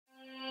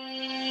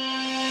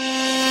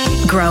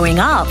Growing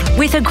Up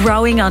with a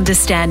Growing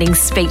Understanding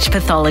Speech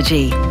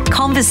Pathology.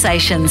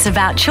 Conversations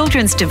about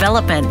children's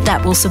development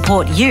that will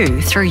support you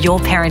through your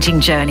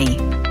parenting journey.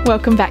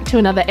 Welcome back to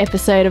another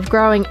episode of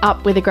Growing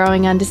Up with a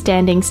Growing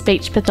Understanding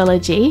Speech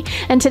Pathology.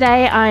 And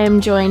today I am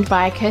joined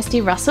by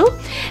Kirsty Russell,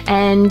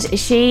 and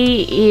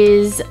she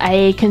is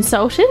a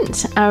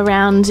consultant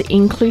around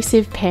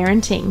inclusive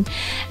parenting.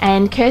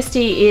 And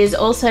Kirsty is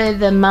also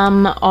the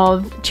mum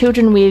of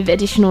children with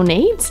additional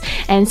needs.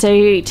 And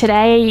so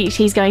today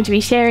she's going to be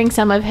sharing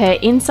some of her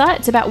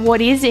insights about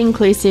what is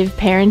inclusive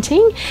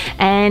parenting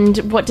and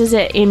what does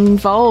it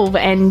involve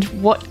and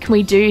what can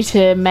we do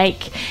to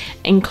make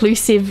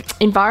inclusive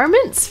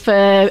environments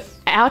for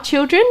our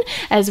children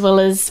as well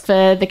as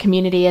for the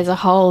community as a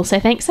whole. So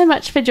thanks so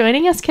much for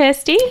joining us,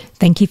 Kirsty.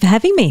 Thank you for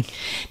having me.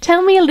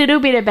 Tell me a little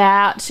bit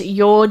about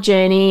your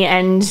journey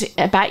and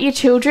about your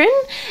children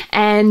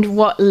and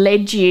what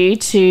led you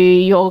to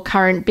your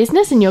current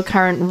business and your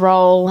current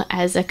role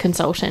as a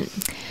consultant.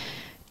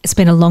 It's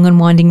been a long and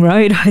winding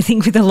road, I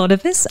think, with a lot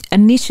of us.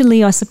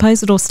 Initially, I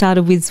suppose it all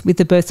started with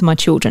the birth of my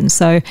children.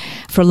 So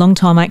for a long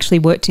time, I actually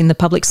worked in the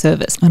public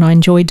service and I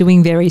enjoyed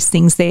doing various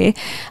things there.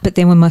 But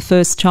then when my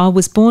first child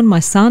was born, my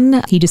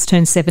son, he just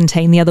turned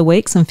 17 the other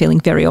week, so I'm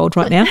feeling very old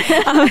right now.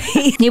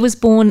 He was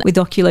born with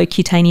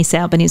oculocutaneous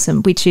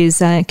albinism, which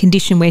is a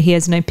condition where he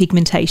has no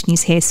pigmentation in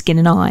his hair, skin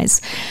and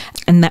eyes.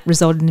 And that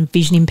resulted in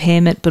vision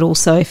impairment, but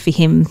also for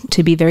him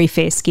to be very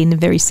fair-skinned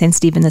and very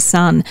sensitive in the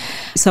sun.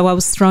 So I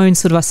was thrown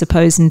sort of, I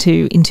suppose,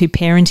 into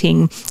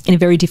parenting in a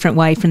very different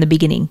way from the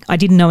beginning. I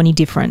didn't know any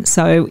different.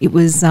 So it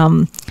was,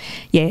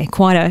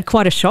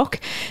 quite a shock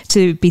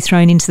to be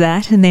thrown into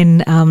that. And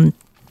then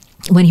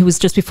when he was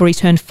just before he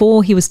turned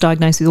 4, he was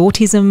diagnosed with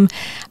autism,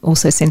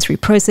 also sensory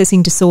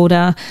processing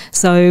disorder.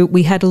 So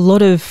we had a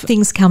lot of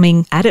things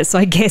coming at us,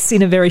 I guess,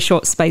 in a very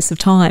short space of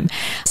time.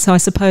 So I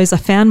suppose I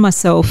found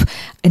myself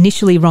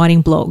initially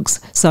writing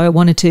blogs. So I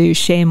wanted to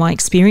share my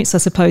experience, I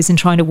suppose, in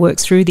trying to work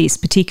through this,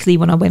 particularly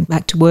when I went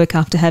back to work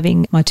after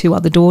having my 2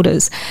 other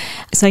daughters.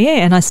 So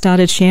and I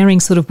started sharing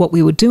sort of what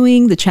we were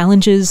doing, the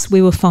challenges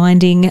we were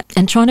finding,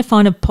 and trying to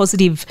find a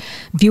positive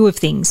view of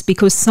things,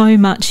 because so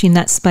much in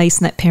that space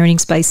and that parenting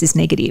space is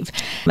negative.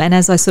 And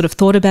as I sort of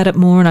thought about it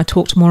more and I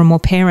talked to more and more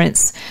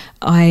parents,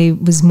 I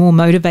was more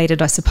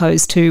motivated, I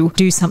suppose, to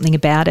do something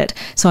about it.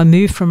 So I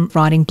moved from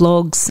writing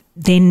blogs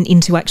then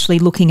into actually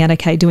looking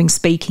at, doing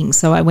speaking.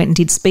 So I went and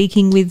did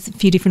speaking with a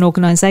few different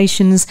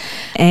organisations,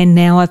 and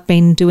now I've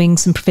been doing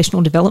some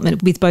professional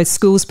development with both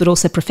schools but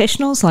also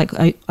professionals like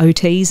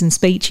OTs and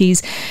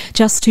speechies,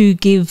 just to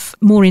give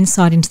more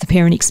insight into the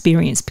parent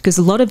experience, because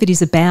a lot of it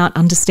is about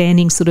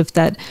understanding sort of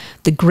that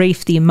the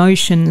grief, the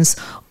emotions,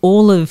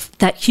 all of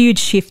that huge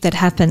shift that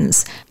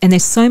happens. And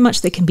there's so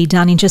much that can be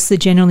done in just the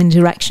general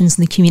interactions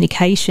and the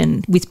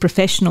communication with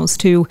professionals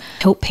to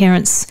help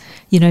parents,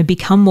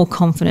 become more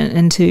confident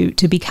and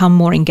to become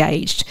more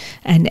engaged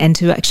and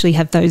to actually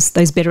have those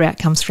better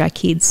outcomes for our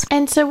kids.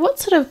 And so what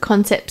sort of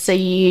concepts are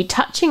you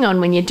touching on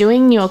when you're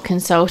doing your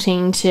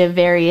consulting to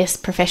various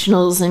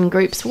professionals and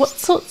groups? What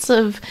sorts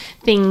of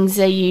things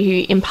are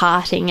you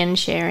imparting and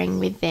sharing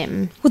with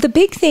them? Well, the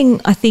big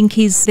thing, I think,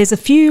 is there's a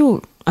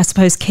few, I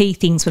suppose, key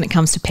things when it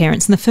comes to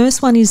parents. And the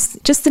first one is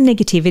just the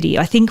negativity.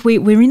 I think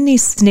we're in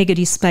this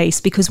negative space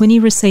because when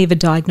you receive a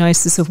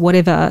diagnosis of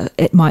whatever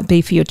it might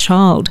be for your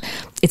child,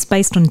 it's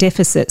based on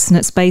deficits and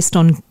it's based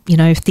on,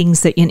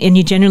 things that, and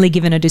you're generally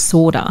given a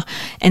disorder.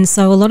 And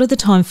so a lot of the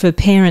time for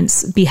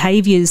parents,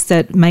 behaviours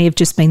that may have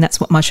just been, that's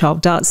what my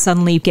child does,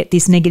 suddenly get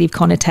this negative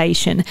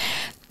connotation.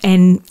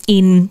 And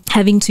in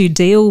having to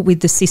deal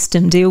with the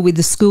system, deal with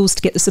the schools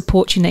to get the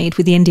support you need,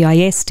 with the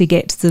NDIS to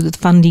get the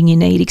funding you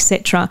need,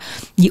 etc.,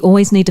 you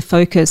always need to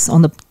focus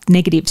on the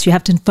negatives. You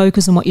have to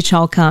focus on what your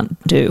child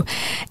can't do.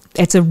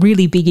 It's a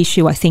really big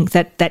issue, I think,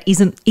 that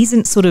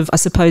isn't sort of, I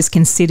suppose,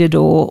 considered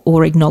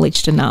or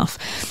acknowledged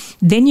enough.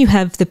 Then you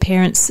have the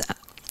parents'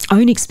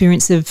 own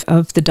experience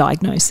of the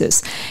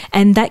diagnosis,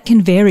 and that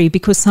can vary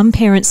because some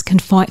parents can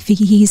fight for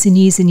years and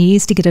years and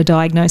years to get a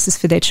diagnosis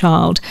for their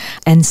child,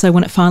 and so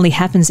when it finally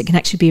happens it can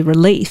actually be a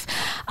relief.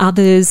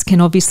 Others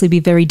can obviously be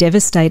very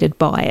devastated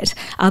by it.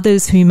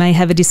 Others who may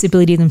have a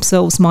disability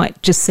themselves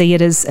might just see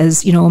it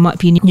as or might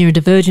be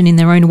neurodivergent in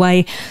their own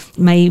way,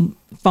 may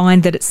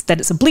find that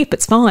it's a blip,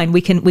 it's fine, we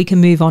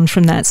can move on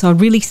from that. So I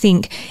really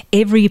think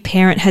every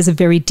parent has a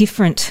very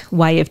different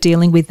way of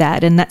dealing with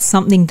that, and that's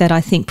something that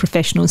I think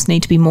professionals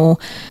need to be more,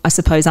 I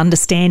suppose,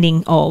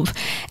 understanding of.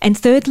 And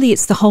thirdly,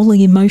 it's the whole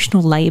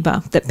emotional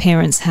labour that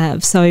parents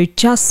have. So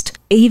just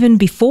even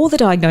before the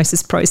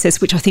diagnosis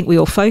process, which I think we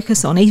all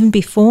focus on, even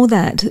before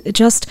that,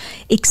 just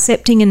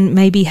accepting and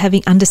maybe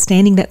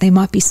understanding that there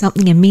might be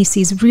something amiss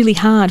is really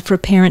hard for a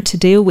parent to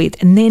deal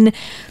with. And then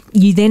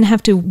you then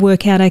have to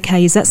work out,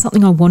 okay, is that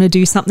something I want to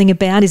do something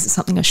about? Is it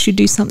something I should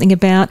do something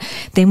about?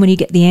 Then when you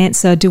get the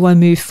answer, do I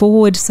move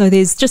forward? So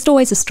there's just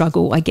always a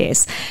struggle, I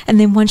guess. And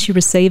then once you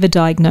receive a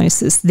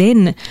diagnosis,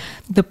 then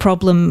the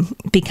problem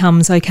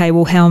becomes, okay,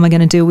 well, how am I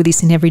going to deal with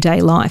this in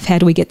everyday life? How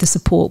do we get the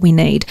support we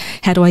need?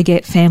 How do I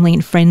get family and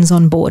and friends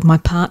on board, my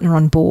partner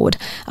on board,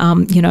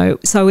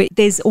 so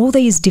there's all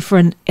these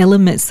different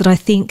elements that I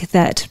think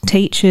that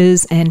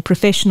teachers and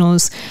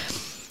professionals,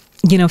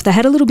 if they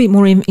had a little bit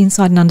more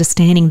insight and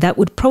understanding, that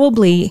would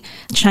probably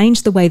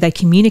change the way they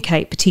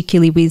communicate,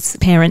 particularly with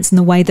parents, and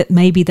the way that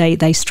maybe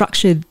they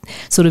structured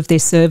sort of their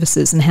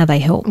services and how they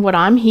help. What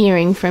I'm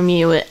hearing from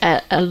you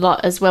a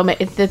lot as well,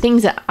 the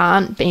things that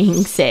aren't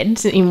being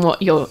said in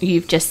what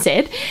you've just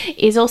said,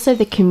 is also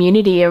the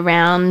community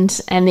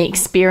around and the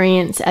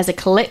experience as a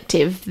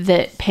collective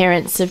that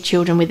parents of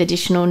children with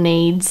additional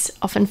needs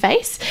often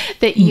face.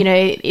 That,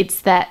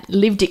 it's that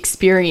lived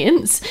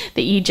experience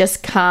that you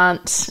just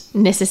can't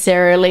necessarily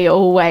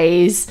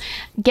always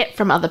get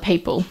from other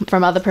people,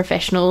 from other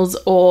professionals,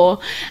 or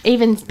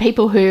even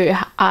people who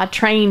are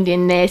trained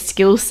in their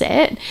skill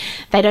set.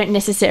 They don't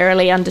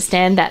necessarily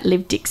understand that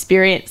lived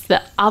experience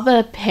that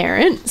other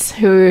parents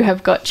who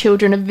have got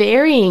children of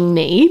varying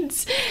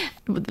needs,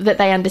 that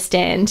they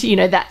understand,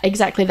 that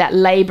exactly that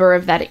labour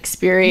of that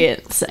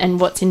experience and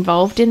what's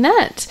involved in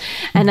that.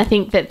 And I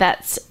think that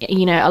that's,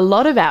 a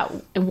lot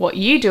about what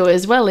you do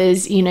as well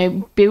is,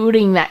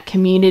 building that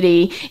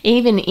community,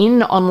 even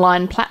in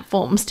online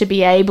platforms, to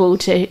be able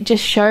to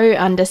just show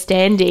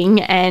understanding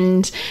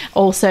and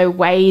also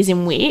ways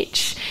in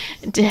which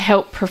to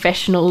help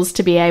professionals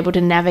to be able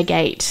to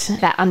navigate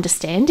that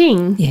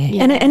understanding.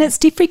 Yeah. And it's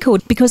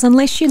difficult because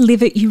unless you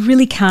live it, you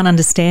really can't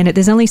understand it.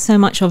 There's only so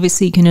much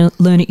obviously you can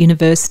learn at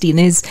university,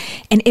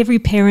 and every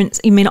parent,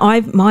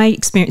 my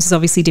experience is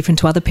obviously different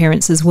to other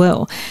parents as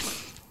well.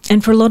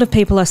 And for a lot of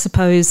people, I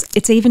suppose,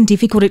 it's even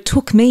difficult. It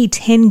took me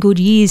 10 good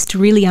years to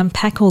really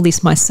unpack all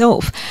this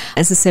myself.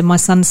 As I said, my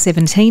son's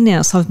 17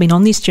 now, so I've been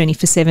on this journey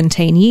for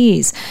 17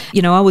 years.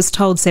 I was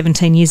told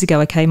 17 years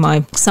ago, okay,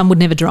 my son would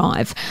never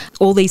drive,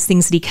 all these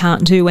things that he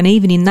can't do. And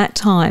even in that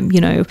time,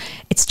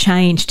 it's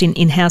changed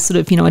in how sort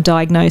of, a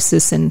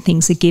diagnosis and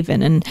things are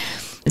given. And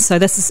so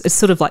it's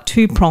sort of like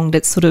two-pronged.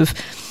 It's sort of,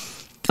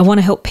 I want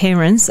to help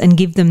parents and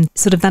give them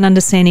sort of that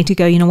understanding to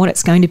go,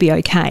 it's going to be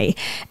okay.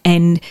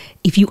 And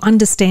if you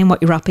understand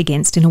what you're up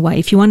against in a way,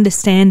 if you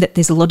understand that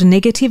there's a lot of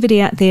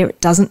negativity out there, it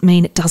doesn't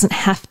mean it doesn't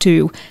have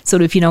to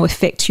sort of,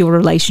 affect your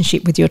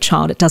relationship with your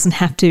child. It doesn't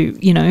have to,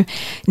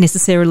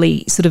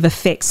 necessarily sort of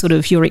affect sort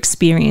of your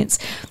experience.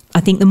 I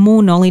think the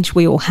more knowledge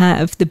we all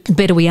have, the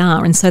better we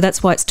are. And so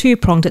that's why it's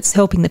two-pronged. It's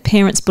helping the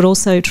parents, but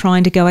also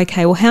trying to go,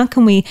 okay, well, how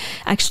can we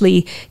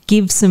actually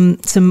give some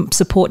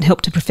support and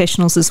help to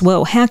professionals as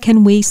well? How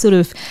can we sort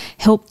of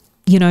help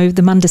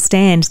them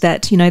understand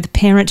that, the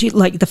parent,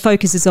 like the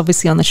focus is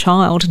obviously on the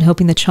child and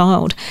helping the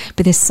child,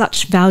 but there's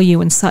such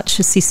value and such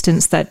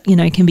assistance that,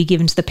 can be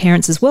given to the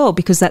parents as well,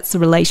 because that's the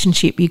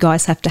relationship you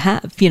guys have to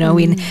have,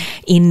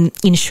 in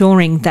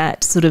ensuring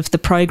that sort of the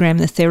program,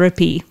 the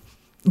therapy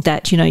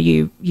that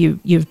you're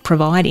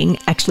providing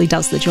actually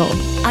does the job.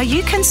 Are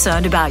you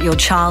concerned about your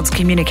child's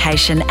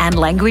communication and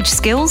language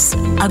skills?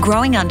 A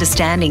Growing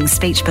Understanding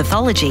Speech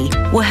Pathology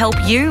will help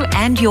you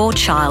and your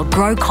child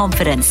grow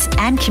confidence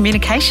and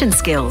communication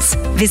skills.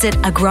 Visit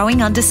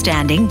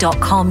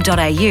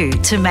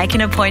agrowingunderstanding.com.au to make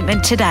an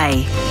appointment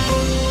today.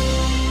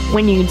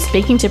 When you're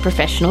speaking to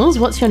professionals,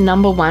 what's your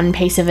number one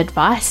piece of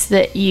advice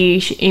that you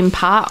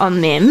impart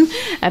on them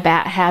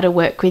about how to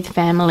work with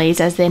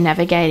families as they're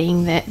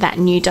navigating that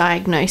new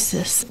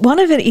diagnosis? One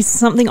of it is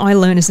something I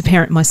learned as a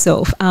parent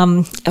myself.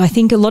 I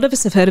think a lot of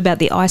us have heard about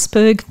the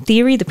iceberg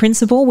theory, the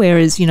principle,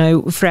 whereas,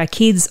 for our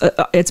kids,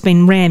 it's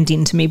been rammed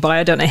into me by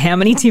I don't know how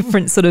many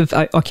different sort of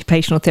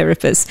occupational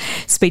therapists,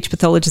 speech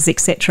pathologists,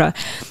 etc.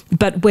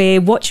 But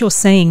where what you're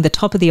seeing, the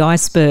top of the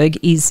iceberg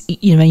is,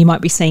 you might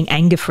be seeing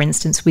anger, for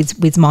instance,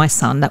 with my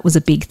son. That was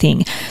a big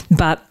thing.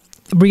 But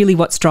really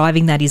what's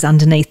driving that is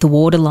underneath the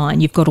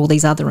waterline. You've got all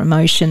these other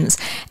emotions.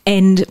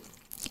 And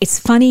it's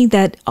funny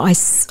that I've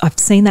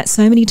seen that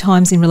so many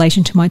times in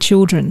relation to my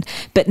children,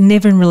 but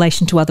never in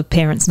relation to other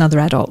parents and other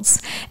adults.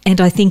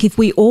 And I think if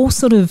we all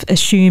sort of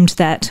assumed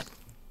that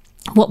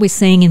what we're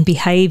seeing in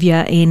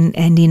behaviour and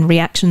in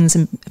reactions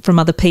from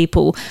other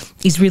people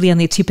is really on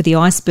the tip of the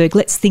iceberg,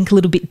 let's think a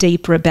little bit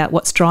deeper about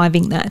what's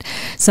driving that.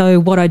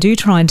 So what I do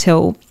try and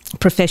tell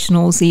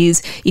professionals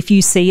is if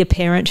you see a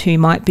parent who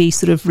might be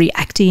sort of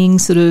reacting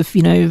sort of,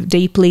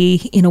 deeply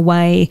in a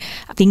way,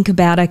 think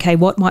about, okay,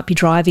 what might be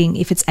driving?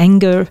 If it's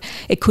anger,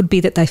 it could be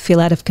that they feel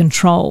out of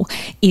control.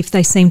 If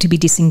they seem to be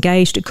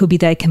disengaged, it could be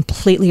they're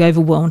completely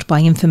overwhelmed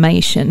by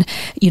information,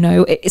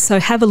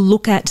 so have a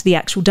look at the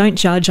actual, don't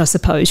judge, I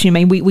suppose.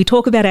 We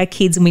talk about our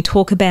kids and we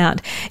talk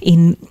about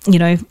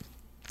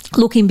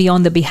looking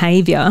beyond the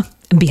behaviour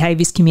and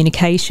behaviours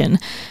communication.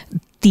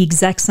 The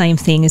exact same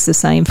thing is the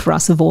same for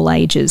us of all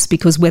ages,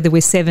 because whether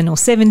we're 7 or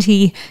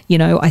 70,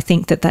 I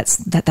think that's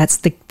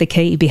the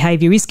key.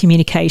 Behaviour is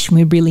communication.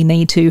 We really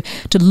need to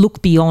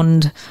look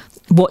beyond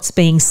what's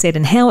being said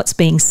and how it's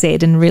being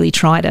said and really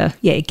try to,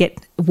 get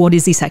what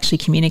is this actually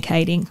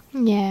communicating.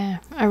 Yeah,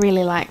 I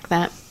really like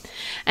that.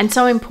 And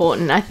so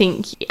important, I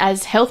think,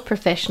 as health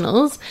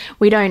professionals,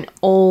 we don't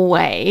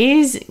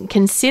always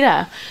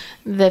consider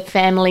the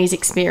family's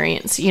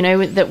experience,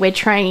 that we're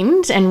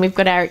trained and we've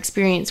got our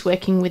experience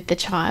working with the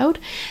child.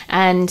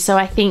 And so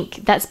I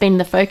think that's been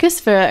the focus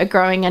for A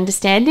Growing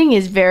Understanding,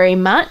 is very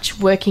much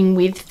working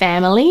with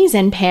families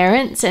and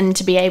parents, and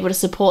to be able to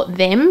support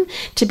them,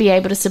 to be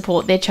able to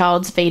support their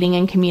child's feeding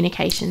and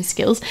communication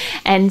skills.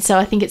 And so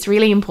I think it's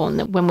really important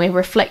that when we're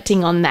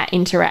reflecting on that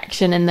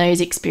interaction and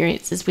those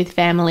experiences with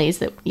families,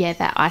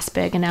 that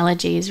iceberg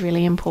analogy is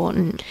really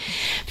important.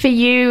 For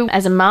you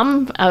as a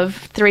mum of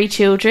 3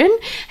 children,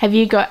 have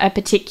you got a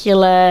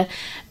particular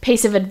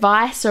piece of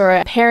advice or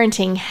a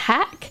parenting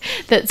hack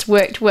that's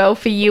worked well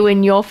for you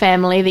and your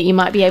family that you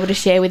might be able to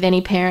share with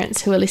any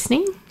parents who are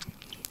listening?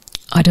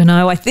 I don't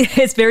know. I think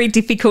it's very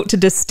difficult to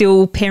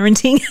distill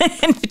parenting,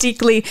 and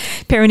particularly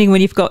parenting when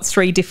you've got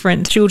 3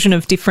 different children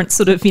of different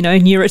sort of,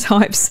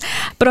 neurotypes.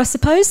 But I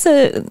suppose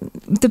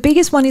the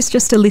biggest one is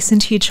just to listen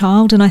to your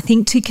child. And I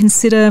think to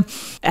consider,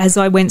 as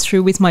I went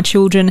through with my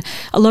children,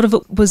 a lot of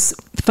it was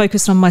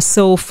focused on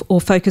myself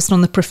or focused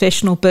on the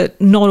professional, but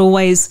not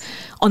always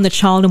on the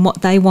child and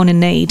what they want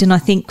and need. And I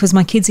think because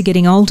my kids are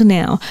getting older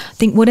now, I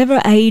think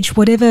whatever age,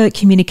 whatever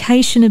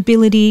communication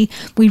ability,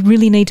 we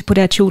really need to put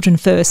our children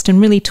first and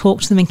really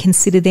talk to them and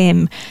consider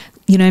them,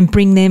 and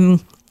bring them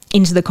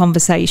into the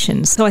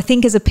conversation. So I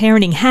think as a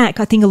parenting hack,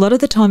 I think a lot of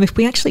the time if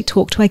we actually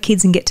talk to our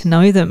kids and get to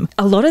know them,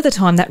 a lot of the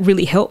time that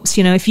really helps.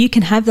 If you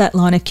can have that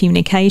line of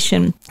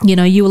communication,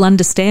 you will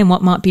understand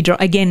what might be,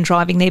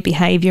 driving their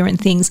behaviour and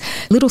things.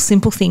 Little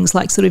simple things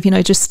like sort of,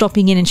 just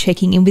stopping in and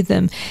checking in with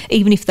them,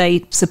 even if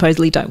they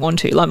supposedly don't want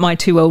to. Like my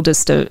 2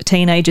 eldest are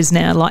teenagers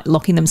now, like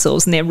locking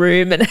themselves in their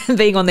room and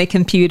being on their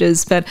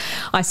computers. But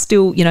I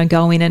still,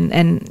 go in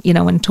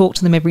and talk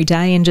to them every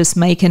day and just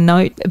make a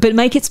note, but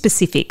make it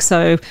specific.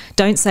 So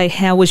don't say,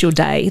 how was your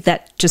day?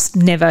 That just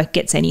never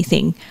gets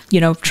anything.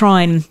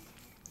 Try and,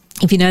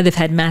 if they've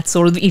had maths,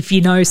 or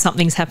if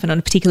something's happened on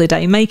a particular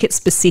day, make it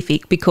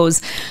specific,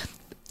 because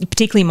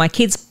particularly in my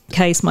kids'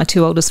 case, my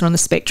 2 oldest are on the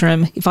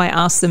spectrum. If I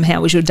ask them, how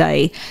was your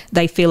day,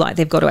 they feel like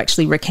they've got to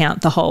actually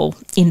recount the whole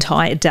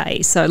entire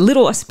day. So a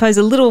little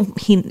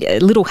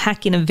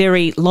hack in a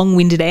very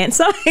long-winded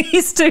answer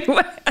is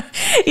to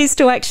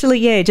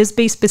actually, just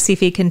be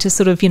specific and to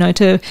sort of,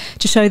 to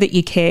show that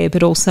you care,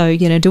 but also,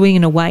 doing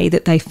in a way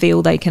that they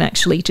feel they can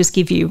actually just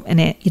give you an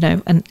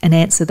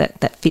answer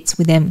that fits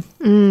with them.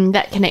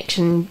 That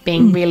connection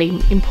being really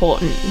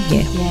important.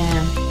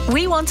 Yeah.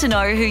 We want to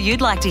know who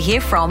you'd like to hear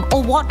from,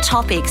 or what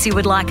topics you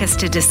would like us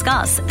to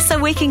discuss, so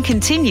we can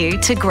continue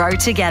to grow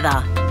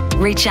together.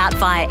 Reach out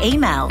via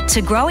email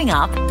to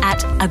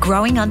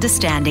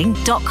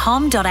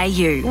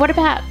growingup@agrowingunderstanding.com.au. What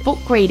about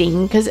book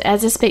reading? Because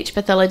as a speech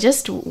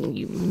pathologist,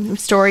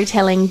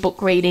 storytelling,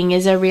 book reading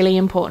is a really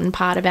important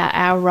part about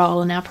our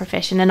role and our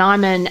profession. And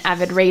I'm an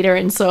avid reader,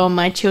 and so are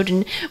my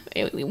children.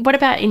 What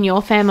about in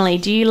your family?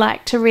 Do you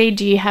like to read?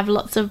 Do you have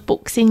lots of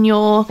books in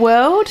your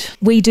world?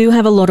 We do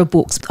have a lot of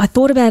books. I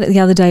thought about it the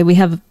other day. We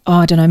have,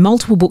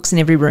 multiple books in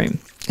every room.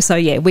 So,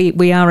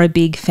 we are a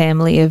big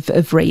family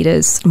of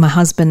readers. My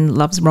husband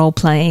loves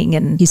role-playing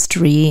and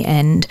history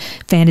and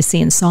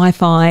fantasy and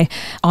sci-fi.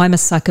 I'm a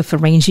sucker for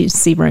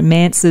Regency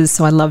romances,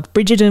 so I loved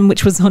Bridgerton,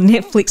 which was on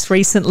Netflix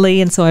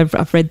recently, and so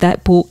I've read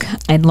that book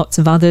and lots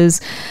of others.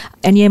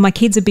 And, my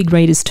kids are big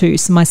readers too.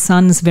 So my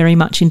son's very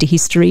much into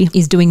history.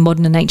 He's doing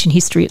modern and ancient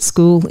history at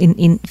school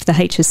in the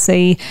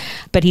HSC,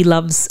 but he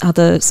loves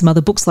some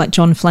other books like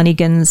John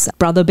Flanagan's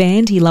Brother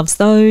Band. He loves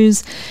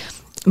those.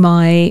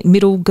 My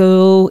middle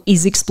girl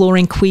is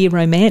exploring queer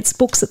romance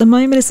books at the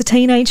moment as a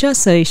teenager,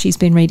 so she's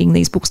been reading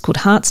these books called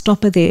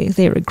Heartstopper.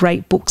 They're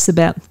great books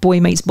about boy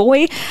meets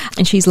boy,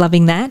 and she's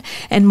loving that.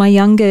 And my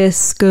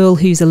youngest girl,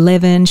 who's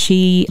 11,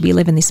 she'll be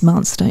 11 this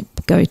month, so don't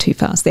go too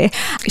fast there.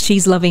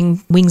 She's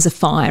loving Wings of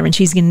Fire, and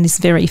she's in this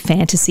very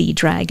fantasy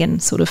dragon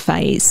sort of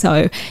phase.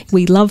 So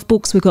we love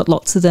books, we've got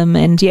lots of them,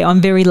 and I'm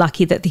very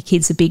lucky that the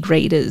kids are big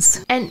readers.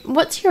 And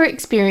what's your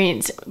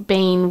experience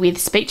been with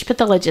speech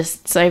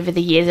pathologists over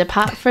the years,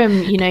 apart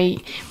from,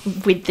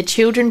 with the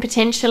children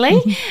potentially,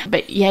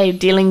 but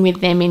dealing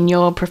with them in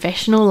your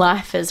professional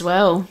life as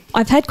well?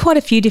 I've had quite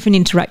a few different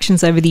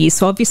interactions over the years.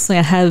 So obviously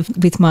I have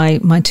with my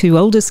 2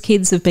 oldest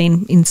kids have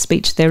been in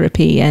speech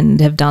therapy and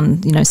have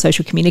done,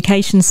 social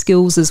communication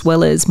skills, as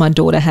well as my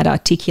daughter had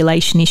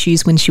articulation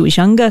issues when she was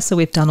younger. So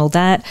we've done all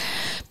that.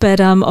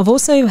 But I've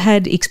also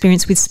had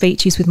experience with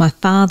speech issues with my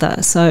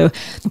father. So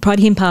prior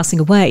to him passing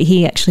away,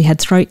 he actually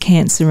had throat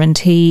cancer and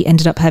he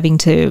ended up having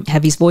to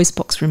have his voice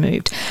box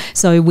removed.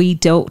 So we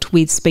dealt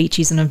with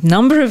speeches in a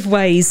number of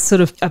ways,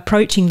 sort of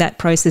approaching that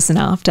process and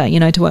after,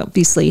 to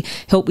obviously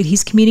help with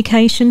his communication.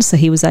 So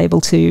he was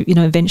able to,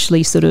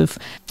 eventually sort of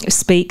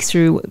speak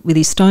through with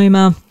his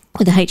stoma.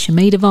 with a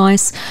HME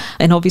device,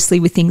 and obviously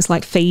with things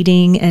like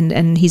feeding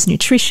and his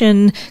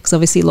nutrition, because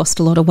obviously he lost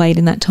a lot of weight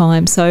in that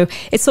time. So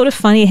it's sort of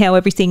funny how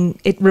everything,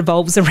 it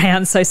revolves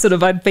around. So sort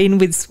of I've been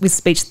with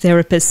speech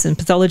therapists and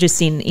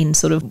pathologists in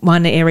sort of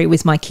one area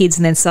with my kids,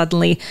 and then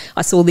suddenly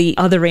I saw the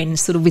other end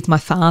sort of with my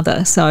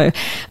father. So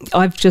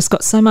I've just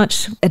got so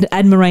much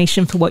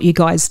admiration for what you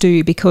guys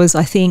do, because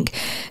I think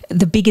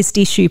the biggest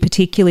issue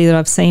particularly that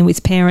I've seen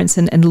with parents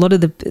and a lot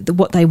of the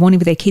what they want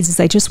with their kids is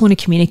they just want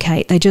to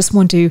communicate. They just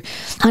want to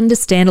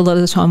understand a lot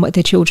of the time what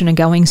their children are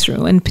going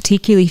through, and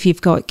particularly if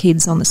you've got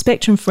kids on the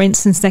spectrum, for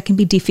instance, that can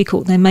be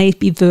difficult. They may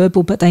be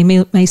verbal, but they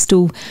may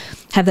still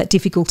have that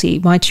difficulty.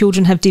 My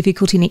children have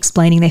difficulty in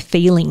explaining their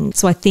feelings.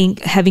 So I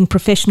think having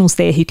professionals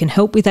there who can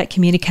help with that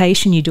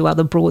communication, you do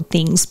other broad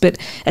things, but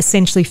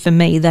essentially for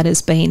me that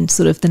has been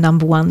sort of the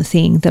number one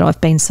thing that I've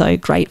been so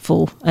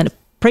grateful and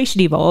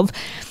appreciative of,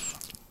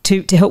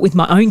 to help with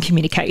my own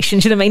communication,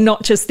 you know what I mean?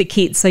 Not just the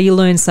kids. So you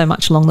learn so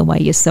much along the way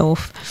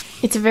yourself.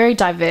 It's a very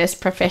diverse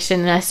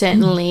profession, and I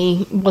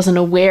certainly wasn't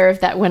aware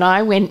of that when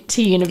I went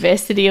to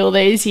university all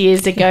those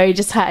years ago,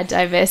 just how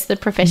diverse the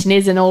profession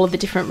is and all of the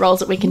different roles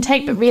that we can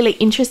take. But really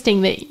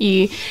interesting that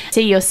you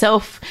see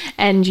yourself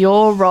and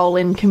your role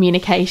in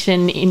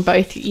communication in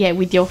both,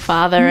 with your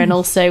father and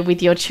also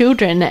with your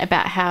children,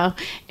 about how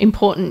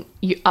important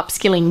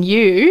upskilling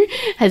you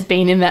has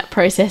been in that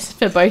process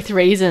for both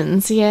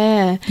reasons.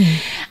 Yeah.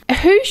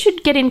 Who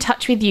should get in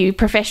touch with you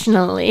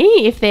professionally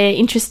if they're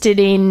interested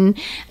in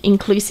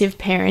inclusive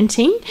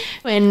parenting,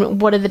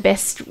 and what are the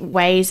best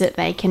ways that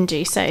they can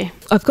do so?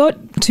 I've got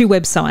two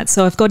websites.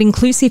 So I've got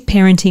Inclusive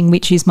Parenting,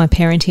 which is my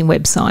parenting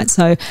website.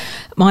 So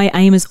my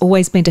aim has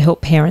always been to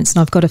help parents,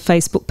 and I've got a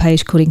Facebook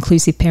page called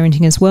Inclusive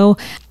Parenting as well.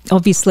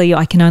 Obviously,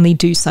 I can only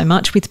do so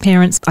much with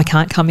parents. I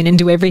can't come in and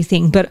do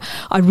everything, but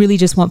I really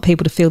just want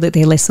people to feel that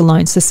they're less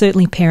alone. So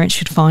certainly parents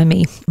should find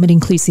me at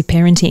Inclusive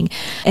Parenting.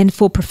 And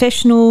for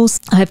professionals,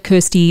 I have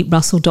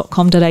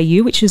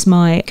kirstyrussell.com.au, which is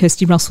my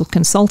Kirsty Russell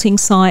consulting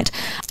site.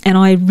 And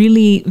I'm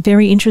really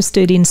very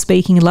interested in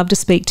speaking and love to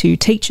speak to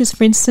teachers,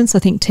 for instance. I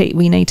think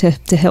we need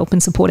to help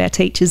and support our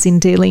teachers in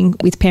dealing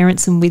with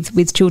parents and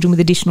with children with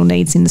additional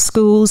needs in the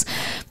schools,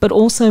 but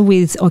also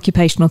with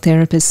occupational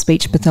therapists,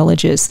 speech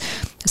pathologists,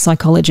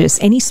 psychologists,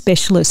 any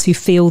specialists who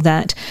feel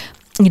that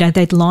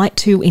they'd like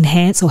to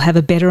enhance or have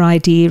a better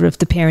idea of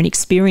the parent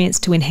experience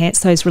to enhance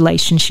those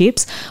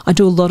relationships. I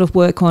do a lot of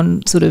work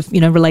on sort of,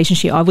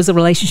 relationship. I was a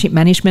relationship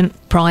management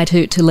prior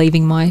to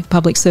leaving my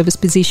public service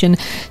position.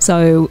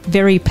 So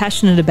very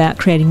passionate about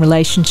creating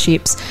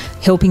relationships,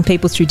 helping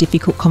people through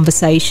difficult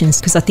conversations,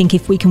 because I think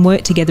if we can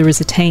work together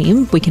as a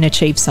team, we can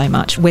achieve so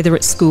much, whether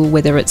it's school,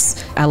 whether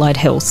it's allied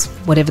health,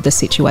 whatever the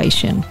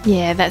situation.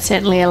 Yeah, that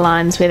certainly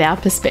aligns with our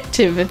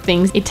perspective of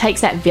things. It takes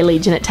that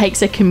village and it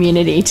takes a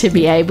community to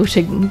be able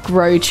to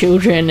grow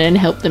children and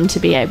help them to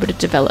be able to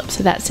develop.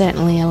 So that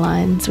certainly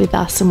aligns with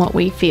us and what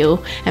we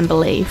feel and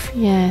believe.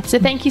 Yeah. So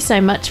thank you so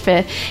much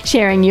for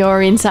sharing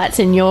your insights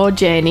and your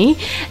journey.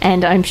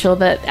 And I'm sure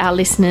that our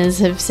listeners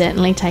have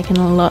certainly taken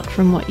a lot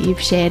from what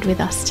you've shared with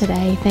us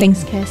today.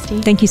 Thanks,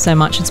 Kirsty. Thank you so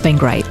much. It's been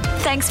great.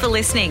 Thanks for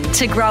listening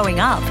to Growing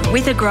Up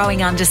with a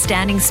Growing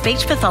Understanding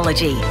Speech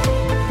Pathology.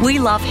 We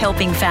love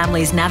helping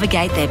families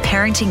navigate their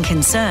parenting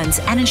concerns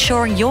and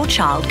ensuring your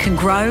child can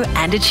grow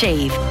and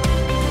achieve.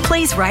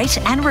 Please rate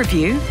and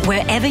review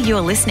wherever you're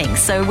listening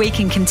so we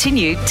can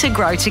continue to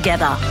grow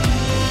together.